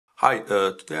Hi,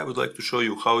 today I would like to show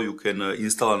you how you can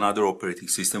install another operating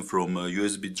system from a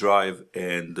USB drive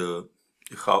and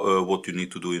what you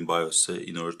need to do in BIOS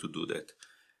in order to do that.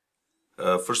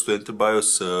 First, to enter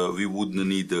BIOS, we would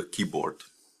need a keyboard.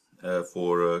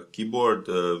 For a keyboard,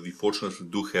 we fortunately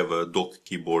do have a dock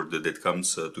keyboard that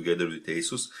comes together with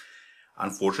Asus.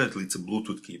 Unfortunately, it's a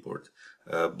Bluetooth keyboard.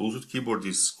 Bluetooth keyboard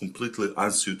is completely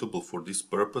unsuitable for this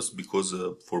purpose because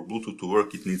for Bluetooth to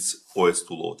work, it needs OS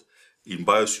to load. In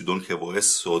BIOS you don't have OS,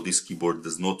 so this keyboard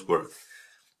does not work.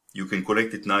 You can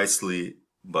connect it nicely,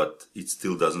 but it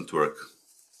still doesn't work.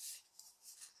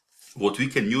 What we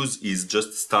can use is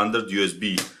just standard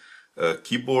USB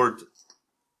keyboard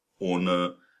on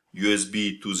a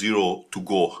USB 2.0 to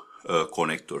go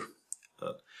connector.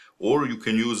 Or you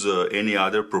can use any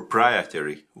other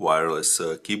proprietary wireless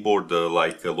keyboard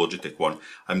like a Logitech one.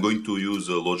 I'm going to use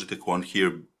a Logitech one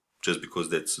here just because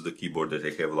that's the keyboard that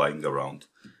I have lying around.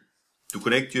 To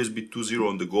connect USB 2.0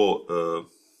 on the go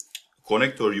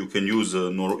connector, you can use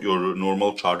your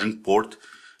normal charging port,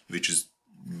 which is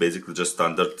basically just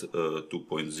standard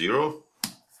 2.0,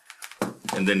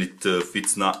 and then it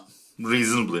fits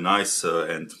reasonably nice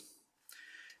and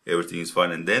everything is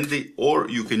fine and dandy. Or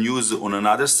you can use on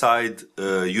another side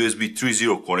USB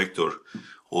 3.0 connector,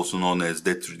 also known as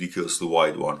that ridiculously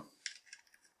wide one.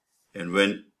 And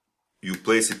when you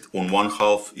place it on one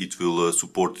half, it will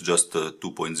support just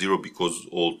 2.0 because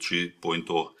all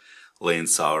 3.0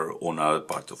 lanes are on other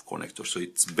part of connector, so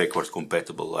it's backward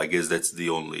compatible. I guess that's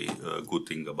the only good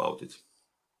thing about it.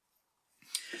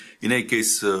 In any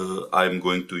case, I'm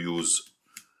going to use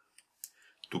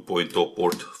 2.0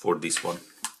 port for this one.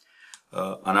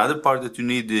 Another part that you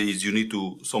need is you need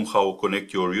to somehow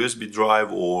connect your USB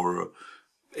drive or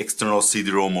external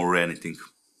cd-rom or anything,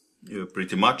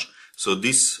 pretty much. So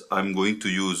this I'm going to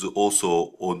use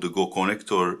also on the go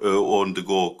connector, on the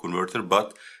go converter,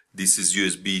 but this is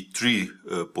USB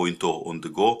 3.0 on the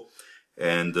go.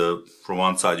 And from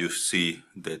one side you see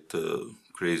that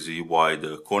crazy wide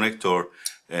connector,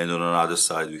 and on another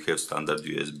side we have standard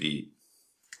USB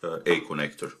A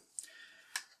connector.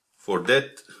 For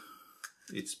that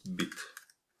it's a bit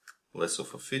less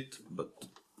of a fit, but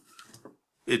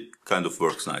it kind of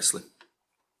works nicely.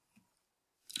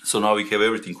 So now we have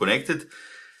everything connected.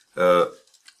 As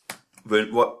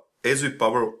we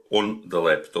power on the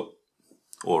laptop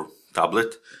or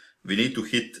tablet, we need to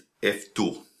hit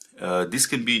F2. This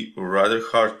can be rather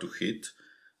hard to hit,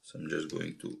 so I'm just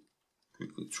going to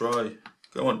quickly try.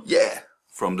 Come on, yeah,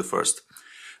 from the first.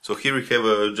 So here we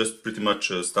have just pretty much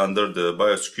a standard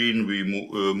BIOS screen. We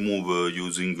move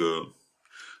using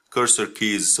cursor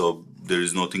keys, so there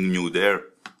is nothing new there.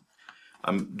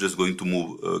 I'm just going to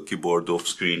move keyboard off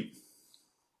screen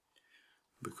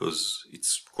because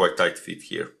it's quite tight fit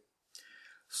here.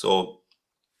 So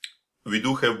we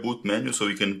do have boot menu, so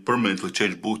we can permanently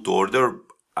change boot order.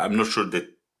 I'm not sure that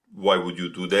why would you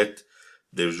do that.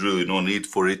 There's really no need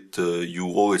for it. You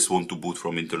always want to boot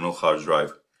from internal hard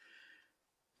drive.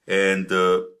 And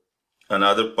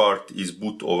another part is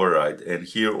boot override. And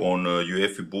here on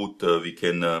UEFI boot we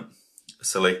can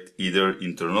select either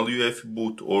internal UEFI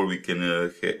boot, or we can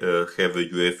have a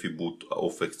UEFI boot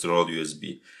of external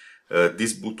USB.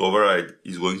 This boot override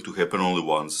is going to happen only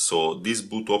once, so these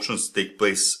boot options take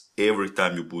place every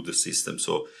time you boot the system.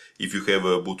 So if you have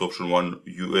a boot option 1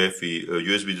 UEFI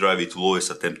USB drive, it will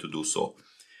always attempt to do so.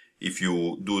 If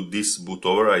you do this boot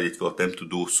override, it will attempt to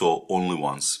do so only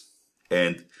once.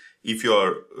 And if you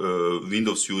are a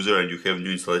Windows user and you have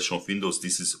new installation of Windows,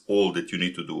 this is all that you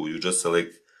need to do. You just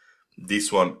select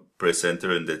this one, press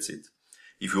enter, and that's it.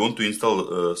 If you want to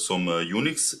install some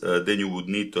Unix, then you would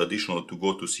need to additionally to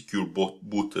go to secure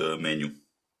boot menu.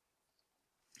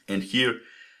 And here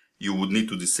you would need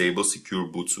to disable secure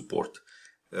boot support.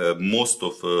 Most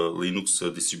of Linux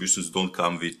distributions don't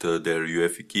come with their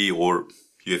UEFI key, or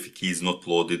UEFI key is not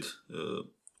loaded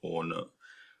on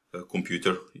a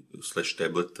computer /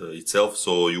 tablet itself,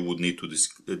 so you would need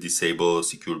to disable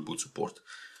secure boot support.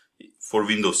 For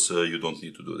Windows, you don't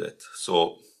need to do that.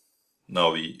 So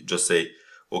now we just say,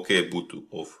 OK, boot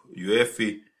of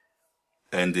UEFI,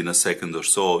 and in a second or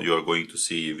so you are going to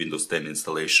see Windows 10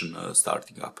 installation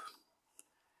starting up.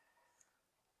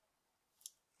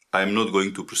 I'm not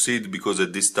going to proceed because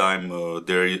at this time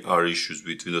there are issues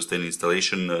with Windows 10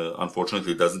 installation.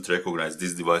 Unfortunately, it doesn't recognize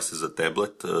this device as a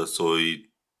tablet, so it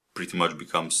pretty much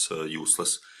becomes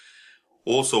useless.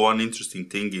 Also, one interesting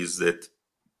thing is that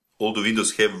all the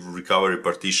Windows have recovery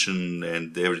partition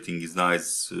and everything is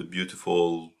nice,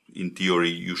 beautiful. In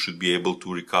theory, you should be able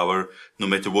to recover. No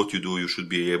matter what you do, you should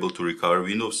be able to recover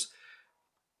Windows.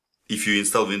 If you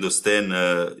install Windows 10,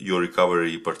 your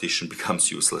recovery partition becomes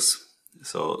useless.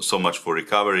 So much for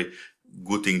recovery.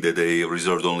 Good thing that they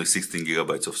reserved only 16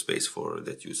 gigabytes of space for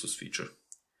that useless feature.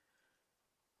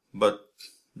 But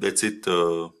that's it.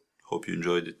 Hope you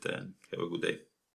enjoyed it and have a good day.